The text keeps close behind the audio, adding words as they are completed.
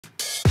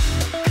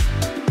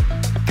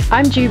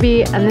I'm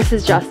Juby and this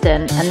is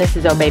Justin and this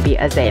is our baby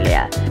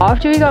Azalea.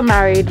 After we got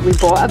married, we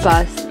bought a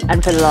bus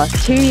and for the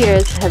last 2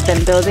 years have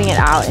been building it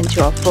out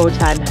into our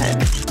full-time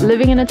home,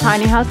 living in a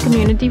tiny house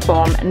community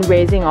farm and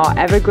raising our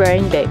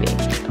ever-growing baby.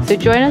 So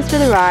join us for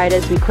the ride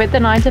as we quit the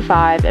 9 to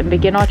 5 and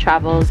begin our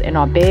travels in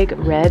our big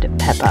red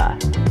pepper.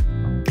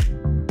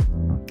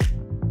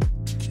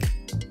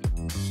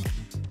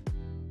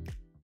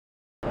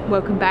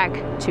 Welcome back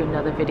to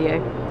another video.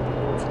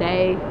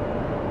 Today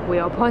we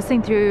are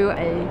passing through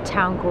a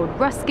town called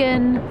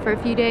Ruskin for a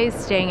few days,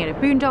 staying at a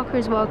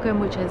boondocker's welcome,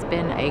 which has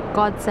been a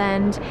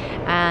godsend,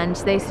 and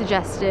they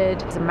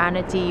suggested a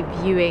manatee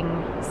viewing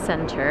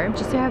center.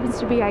 Just so happens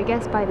to be, I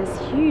guess, by this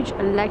huge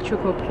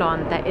electrical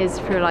plant that is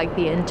for like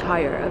the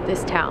entire of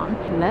this town.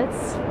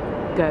 Let's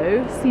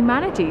go see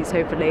manatees,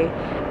 hopefully.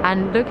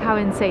 And look how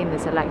insane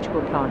this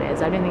electrical plant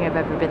is. I don't think I've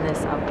ever been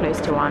this up close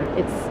to one.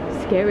 It's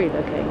scary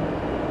looking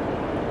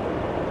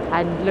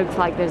and looks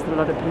like there's a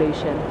lot of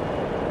pollution.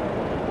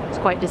 It's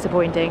quite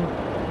disappointing.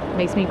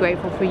 Makes me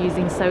grateful for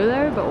using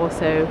solar, but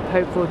also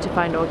hopeful to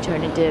find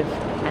alternative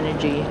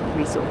energy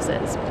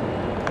resources.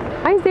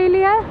 Hi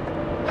Azalea!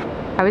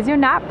 How was your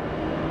nap?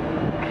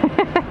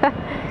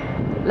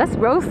 Let's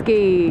roll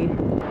ski!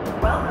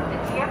 Welcome to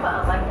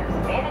Tampa Electric's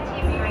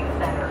Manatee Viewing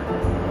Center.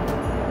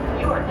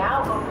 You are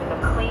now over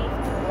the clean,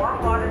 warm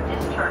water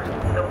discharge.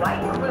 The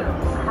white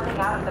plumes coming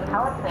out of the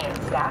power plant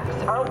stacks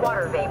are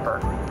water vapor.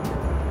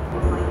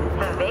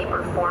 The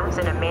vapor forms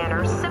in a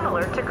manner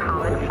similar to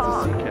common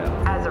fog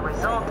as a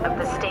result of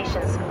the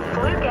station's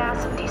flue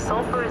gas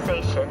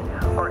desulfurization,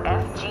 or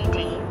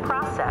FGD,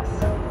 process.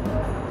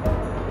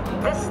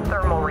 This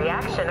thermal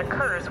reaction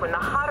occurs when the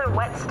hotter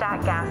wet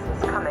stack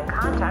gases come in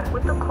contact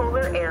with the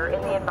cooler air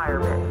in the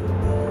environment.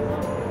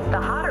 The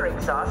hotter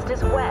exhaust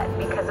is wet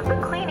because of the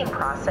cleaning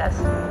process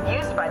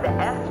used by the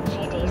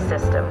FGD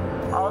system,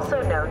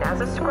 also known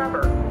as a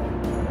scrubber.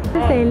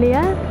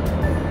 Azalea?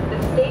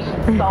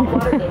 Station's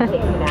saltwater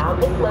intake canal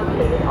is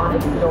located on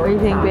its north side. What do you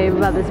think, babe,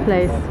 about this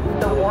place?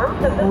 The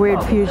warmth of the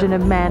weird fusion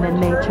of man and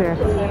nature.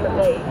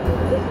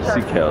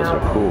 Sea cows are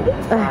cool.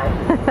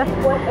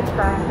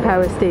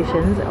 Power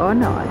stations or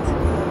not.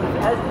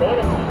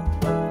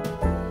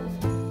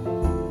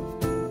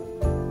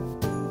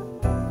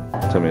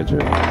 Tell me a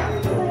joke.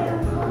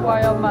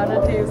 Why are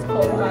manatees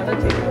called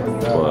manatees?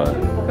 What?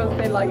 Because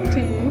they like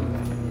tea.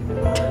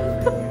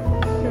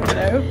 You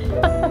know?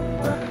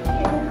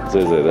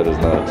 Zay, that is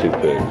not a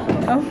toothpick.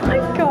 Oh my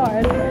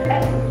god.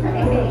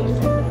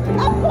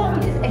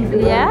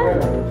 Yeah?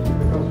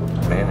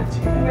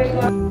 Manatee.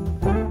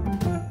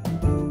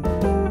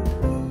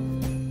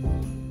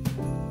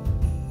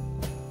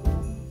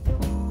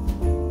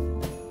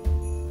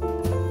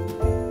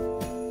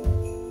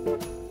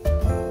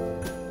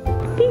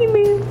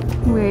 Peekaboo.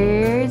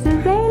 Where's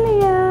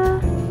Azalea?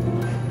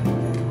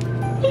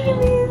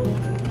 Peekaboo.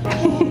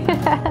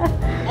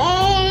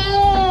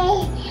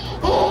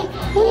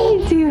 What are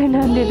you doing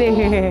under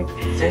there?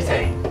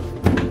 Zay.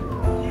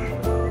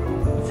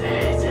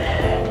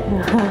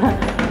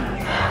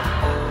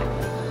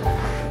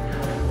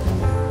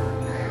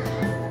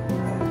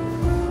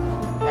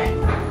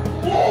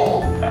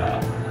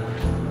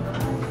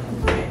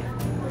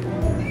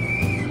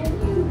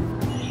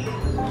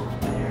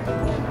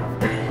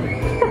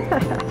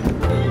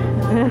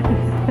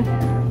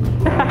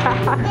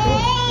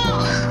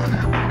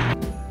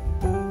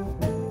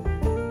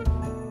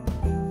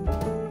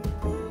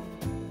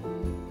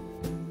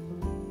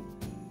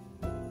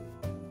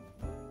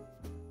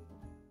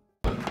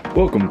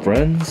 Welcome,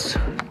 friends,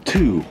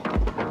 to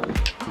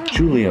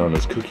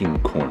Juliana's Cooking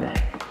Corner,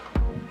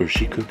 where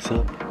she cooks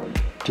up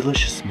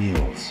delicious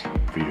meals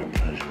for your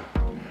pleasure.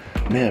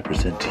 May I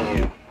present to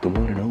you the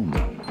one and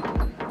only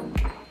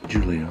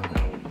Juliana.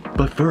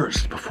 But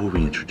first, before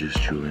we introduce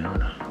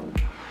Juliana,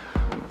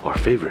 our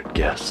favorite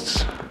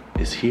guest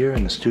is here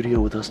in the studio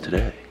with us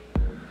today,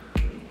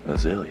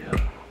 Azalea.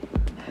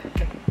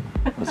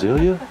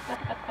 Azalea,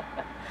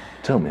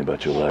 tell me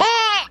about your life.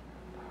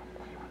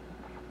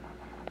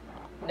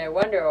 No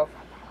wonder our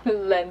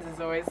lens is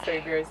always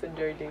so gross and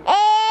dirty.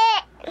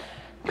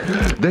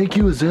 Thank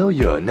you,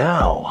 Azalea.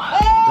 Now,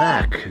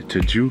 back to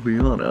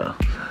Juliana,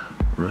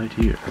 right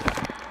here.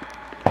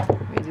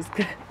 Let me just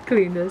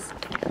clean this.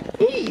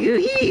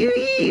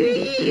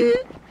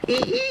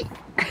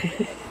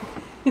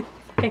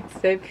 Thanks,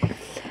 babe.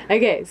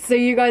 Okay, so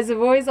you guys have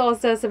always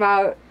asked us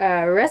about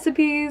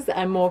recipes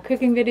and more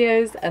cooking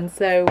videos, and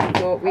so we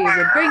thought we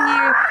would bring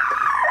you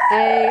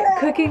a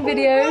cooking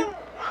video.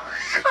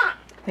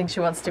 I think she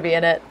wants to be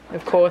in it,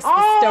 of course, the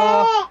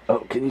star. Oh,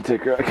 can you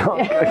take her? I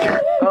can't.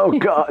 Oh,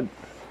 God.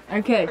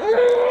 Okay.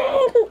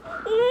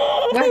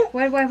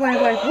 What?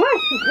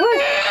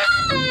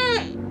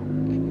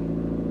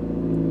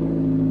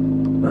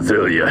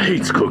 Azalea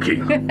hates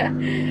cooking.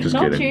 Just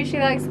Not kidding. true, she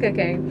likes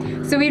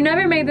cooking. So we've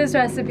never made this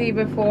recipe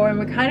before and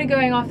we're kind of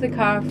going off the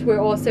cuff.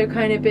 We're also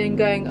kind of been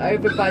going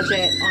over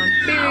budget on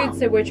food,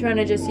 so we're trying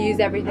to just use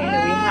everything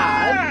that we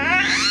have.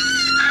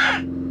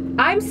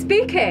 I'm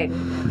speaking.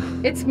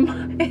 It's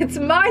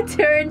my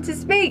turn to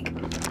speak.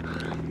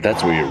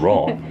 That's where you're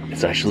wrong.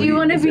 It's actually Do you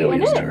want to be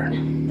in Azalea's it?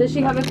 turn. Does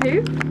she have a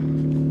poo?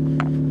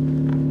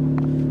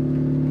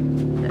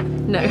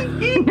 No.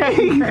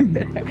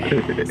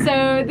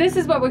 So this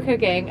is what we're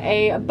cooking.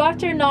 A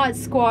butternut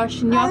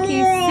squash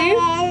gnocchi soup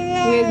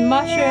with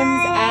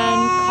mushrooms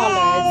and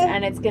collards,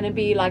 and it's gonna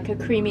be like a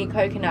creamy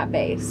coconut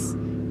base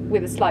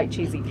with a slight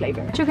cheesy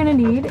flavor. What you're gonna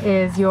need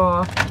is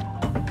your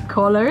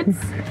collards,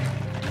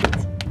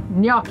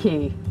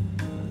 gnocchi,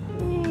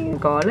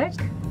 garlic,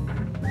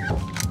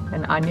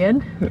 an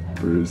onion,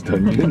 Bruised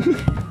onion.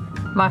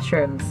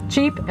 mushrooms,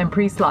 cheap and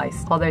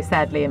pre-sliced, although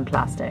sadly in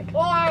plastic.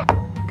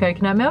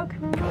 Coconut milk.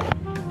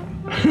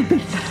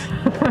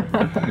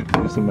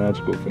 Use some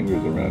magical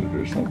fingers around it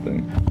or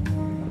something.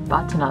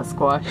 Butternut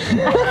squash.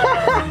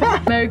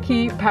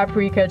 Smoky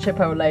paprika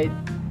chipotle.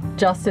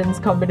 Justin's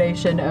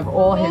combination of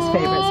all his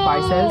favorite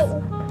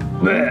spices.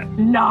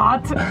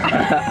 Not.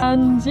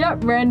 And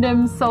yep,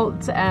 random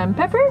salt and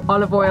pepper.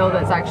 Olive oil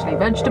that's actually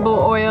vegetable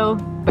oil,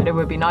 but it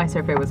would be nicer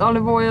if it was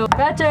olive oil.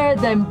 Better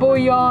than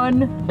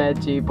bouillon.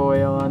 Veggie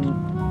bouillon.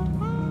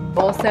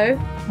 Also,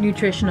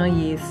 nutritional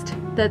yeast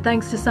that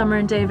thanks to Summer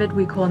and David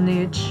we call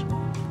Nooch.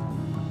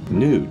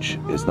 Nooch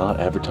is not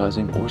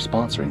advertising or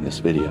sponsoring this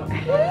video.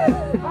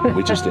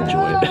 We just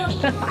enjoy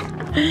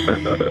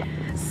it.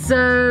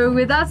 So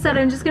with that said,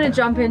 I'm just gonna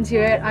jump into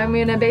it. I'm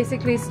gonna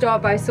basically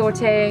start by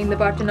sauteing the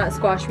butternut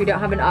squash. We don't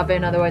have an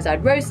oven, otherwise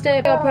I'd roast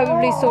it. I'll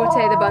probably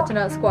saute the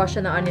butternut squash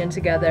and the onion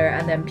together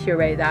and then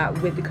puree that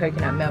with the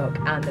coconut milk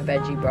and the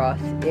veggie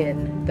broth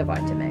in the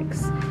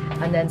Vitamix.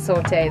 And then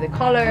saute the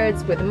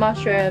collards with the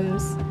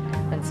mushrooms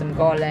and some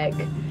garlic,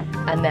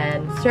 and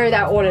then throw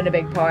that all in a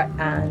big pot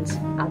and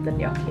add the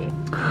gnocchi.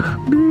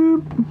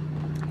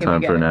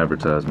 Time for an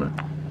advertisement.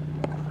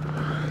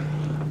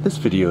 This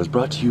video is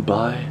brought to you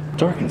by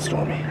Dark and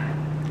Stormy.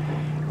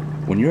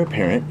 When you're a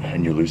parent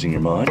and you're losing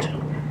your mind,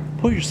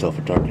 pour yourself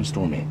a Dark and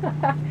Stormy.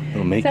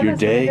 It'll make your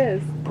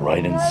day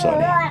bright and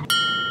sunny.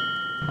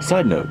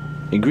 Side note,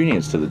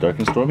 ingredients to the Dark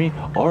and Stormy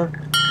are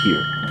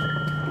here.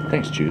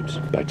 Thanks, Jubes.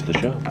 Back to the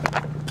show.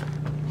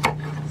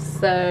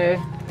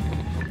 So,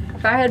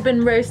 if I had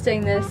been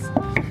roasting this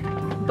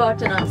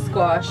butternut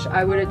squash,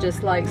 I would have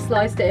just like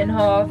sliced it in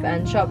half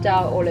and chopped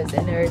out all its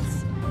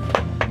innards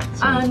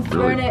and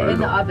thrown it in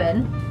the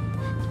oven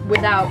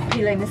without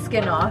peeling the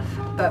skin off.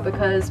 But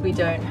because we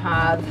don't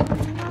have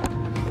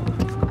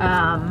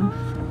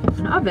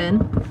an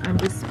oven, I'm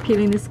just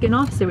peeling the skin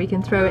off so we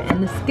can throw it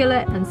in the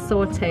skillet and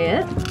saute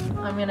it.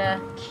 I'm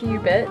gonna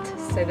cube it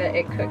so that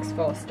it cooks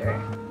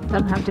faster.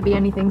 Doesn't have to be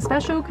anything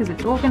special because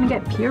it's all gonna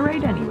get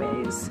pureed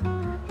anyways.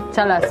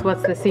 Tell us,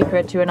 what's the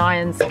secret to an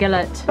iron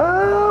skillet?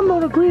 I'm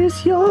gonna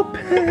grease your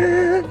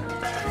pan.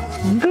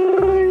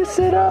 Grease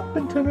it up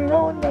and turn it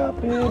on now,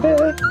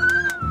 baby.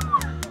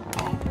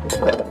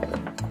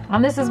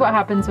 And this is what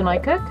happens when I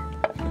cook.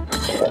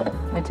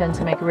 I tend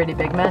to make a really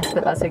big mess,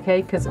 but that's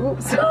okay because,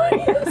 oops,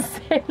 sorry.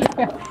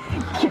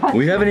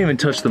 We haven't even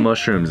touched the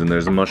mushrooms and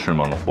there's a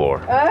mushroom on the floor.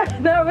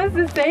 That was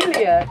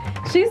Azalea.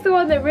 She's the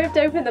one that ripped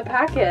open the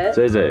packet.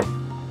 Zay,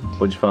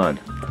 what'd you find?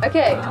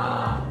 Okay.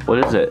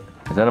 What is it?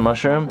 Is that a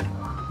mushroom?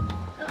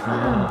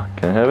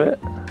 Can I have it?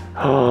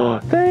 Oh,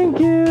 thank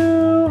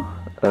you.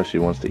 Oh, she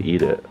wants to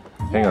eat it.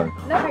 Hang on.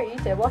 Never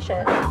eat it, wash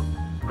it.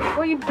 Why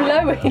are you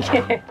blowing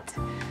it?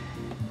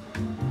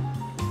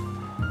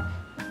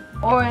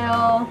 Oil.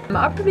 I'll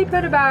probably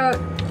put about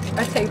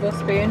a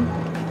tablespoon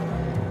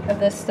of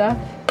this stuff.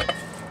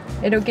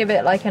 It'll give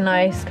it like a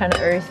nice kind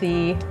of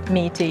earthy,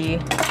 meaty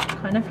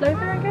kind of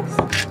flavor, I guess.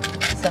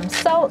 Some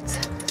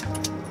salt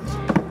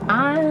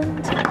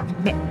and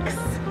mix.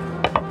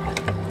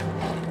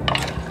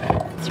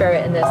 Throw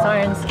it in this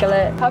iron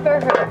skillet, cover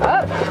her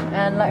up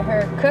and let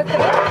her cook a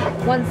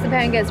bit. Once the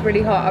pan gets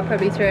really hot, I'll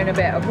probably throw in a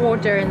bit of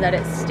water and let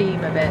it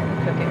steam a bit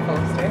and cook it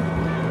faster.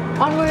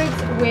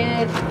 Onwards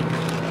with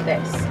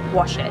this,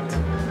 wash it.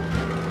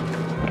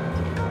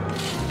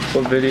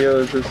 What video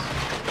is this?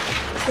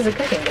 This is a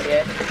cooking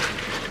video.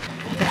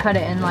 You cut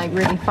it in like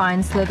really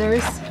fine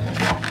slithers.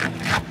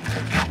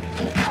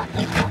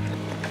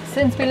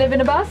 Since we live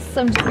in a bus,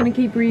 I'm just gonna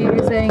keep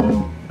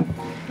reusing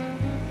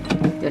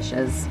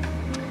dishes.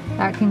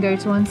 That can go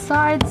to one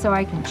side so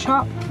I can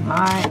chop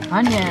my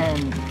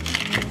onion.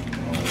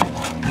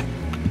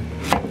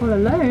 All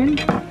alone?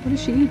 What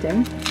is she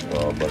eating?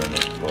 Oh,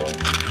 butternut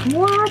squash.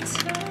 What?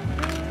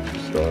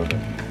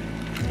 Starving.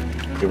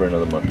 Give her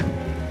another mushroom.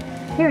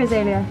 Here,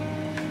 Azalea.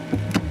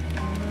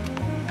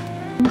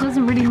 It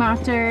doesn't really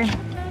matter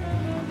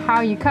how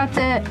you cut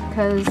it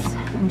because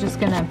I'm just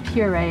gonna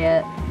puree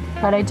it.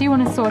 But I do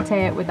want to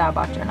saute it with that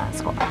butternut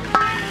squash.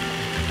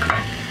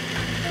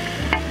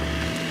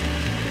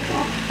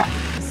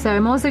 So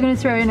I'm also going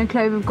to throw in a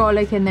clove of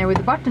garlic in there with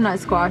the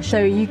butternut squash.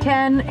 So you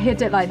can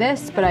hit it like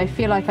this, but I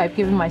feel like I've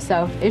given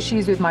myself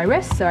issues with my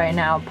wrist, so I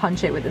now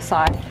punch it with the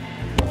side.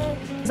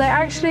 So I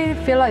actually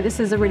feel like this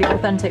is a really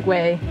authentic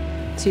way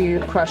to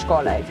crush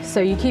garlic.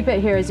 So you keep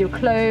it here as your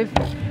clove.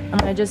 I'm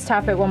going to just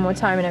tap it one more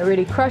time and it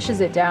really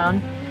crushes it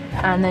down.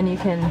 And then you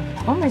can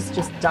almost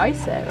just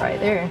dice it right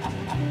there.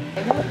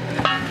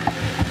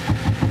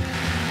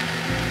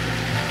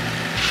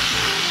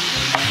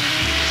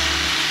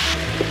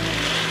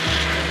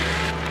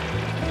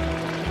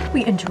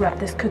 We interrupt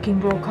this cooking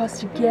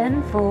broadcast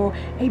again for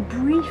a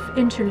brief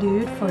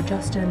interlude for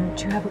Justin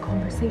to have a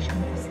conversation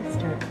with his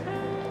sister.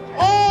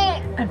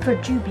 And for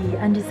Juby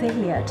and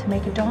Azalea to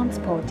make a dance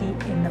party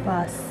in the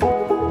bus.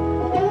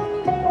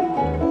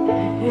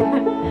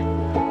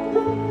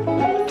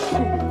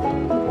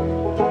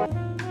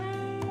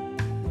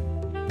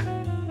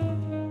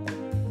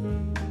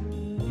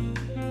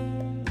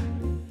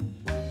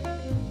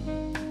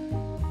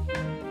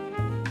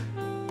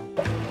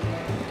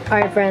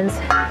 Alright friends,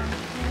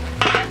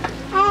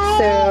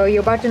 so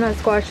your butternut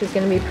squash is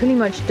going to be pretty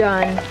much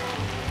done.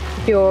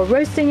 You're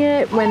roasting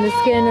it when the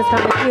skin is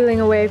kind of peeling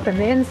away from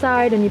the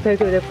inside, and you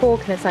poke it with a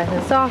fork and it's nice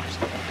and soft.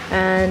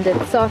 And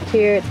it's soft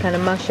here, it's kind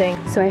of mushing.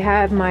 So I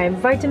have my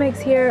Vitamix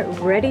here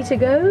ready to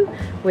go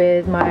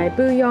with my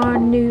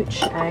bouillon,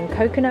 nooch and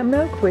coconut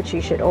milk, which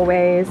you should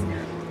always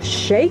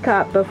shake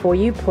up before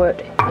you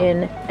put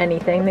in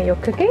anything that you're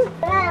cooking.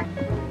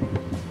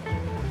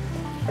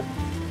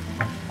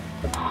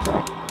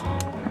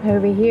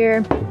 Over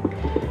here,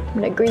 I'm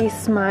gonna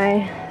grease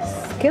my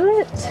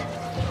skillet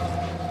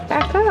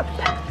back up,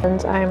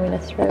 and I'm gonna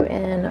throw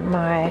in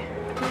my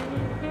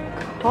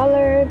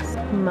collards,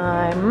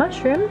 my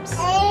mushrooms,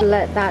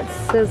 let that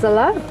sizzle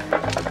up,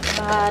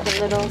 add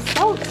a little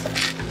salt,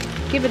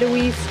 give it a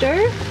wee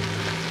stir,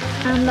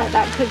 and let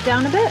that cook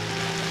down a bit.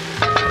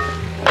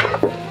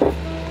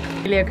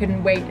 Julia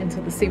couldn't wait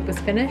until the soup was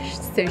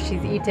finished, so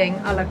she's eating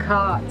a la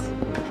carte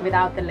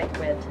without the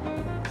liquid.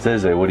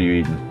 Zeze, what are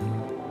you eating?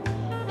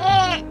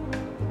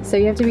 So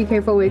you have to be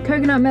careful with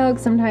coconut milk.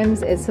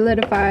 Sometimes it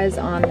solidifies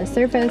on the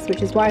surface,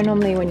 which is why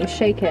normally when you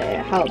shake it,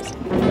 it helps.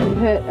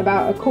 Put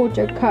about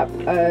 1/4 cup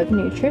of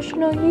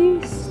nutritional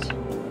yeast.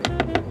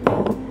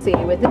 See,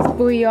 with this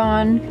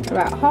bouillon,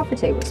 about 1/2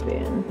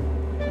 tablespoon.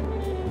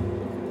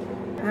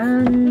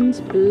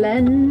 And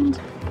blend.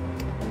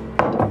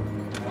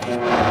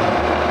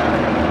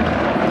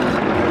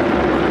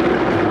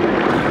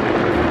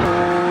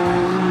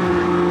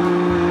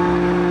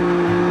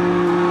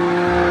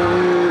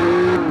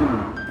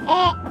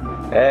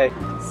 Hey.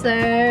 So,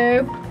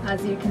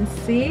 as you can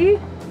see,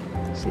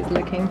 she's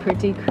looking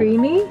pretty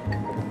creamy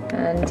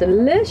and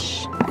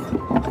delish.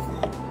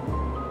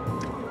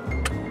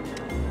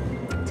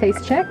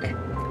 Taste check,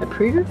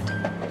 approved.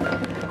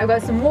 I've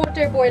got some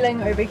water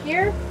boiling over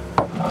here,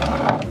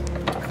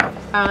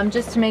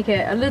 just to make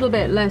it a little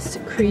bit less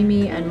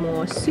creamy and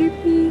more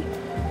soupy.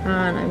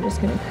 And I'm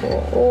just gonna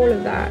pour all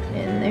of that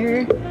in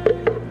there.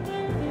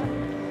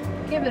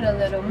 Give it a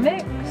little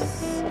mix.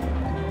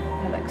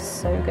 That looks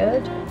so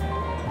good.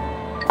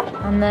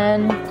 And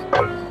then,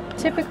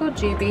 typical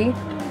Juby,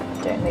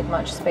 don't leave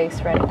much space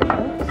for anything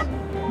else.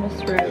 I'm gonna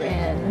throw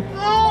in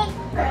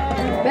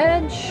the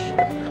veg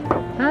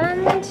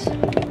and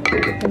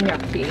the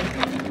gnocchi.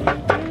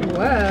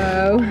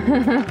 Whoa,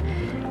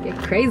 get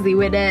crazy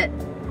with it.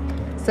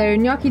 So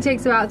gnocchi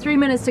takes about 3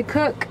 minutes to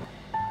cook.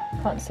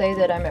 Can't say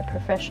that I'm a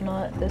professional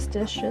at this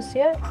dish just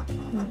yet.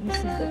 This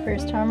is the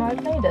first time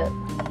I've made it.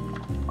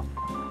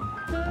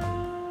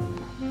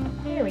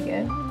 Here we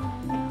go.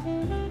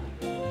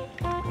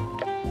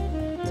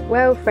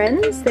 Well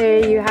friends,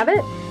 there you have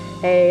it,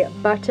 a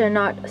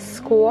butternut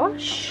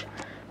squash,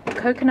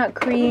 coconut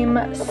cream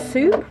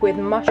soup with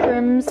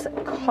mushrooms,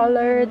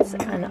 collards,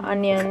 and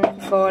onion,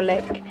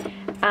 garlic,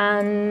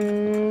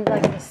 and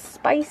like a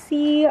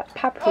spicy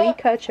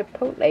paprika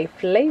chipotle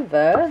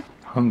flavor.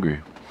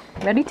 Hungry.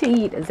 Ready to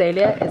eat.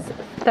 Azalea is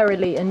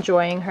thoroughly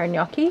enjoying her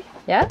gnocchi.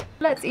 Yeah?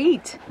 Let's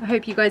eat. I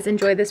hope you guys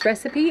enjoy this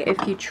recipe.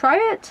 If you try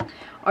it,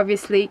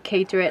 obviously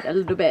cater it a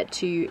little bit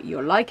to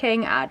your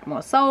liking. Add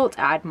more salt,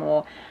 add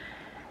more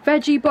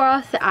veggie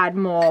broth, add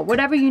more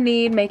whatever you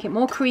need, make it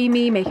more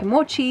creamy, make it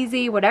more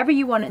cheesy, whatever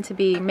you want it to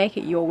be, make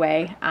it your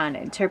way and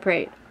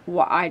interpret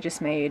what I just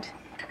made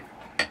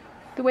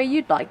the way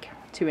you'd like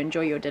to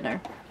enjoy your dinner.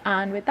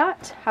 And with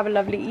that, have a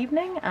lovely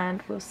evening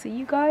and we'll see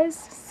you guys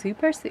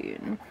super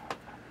soon.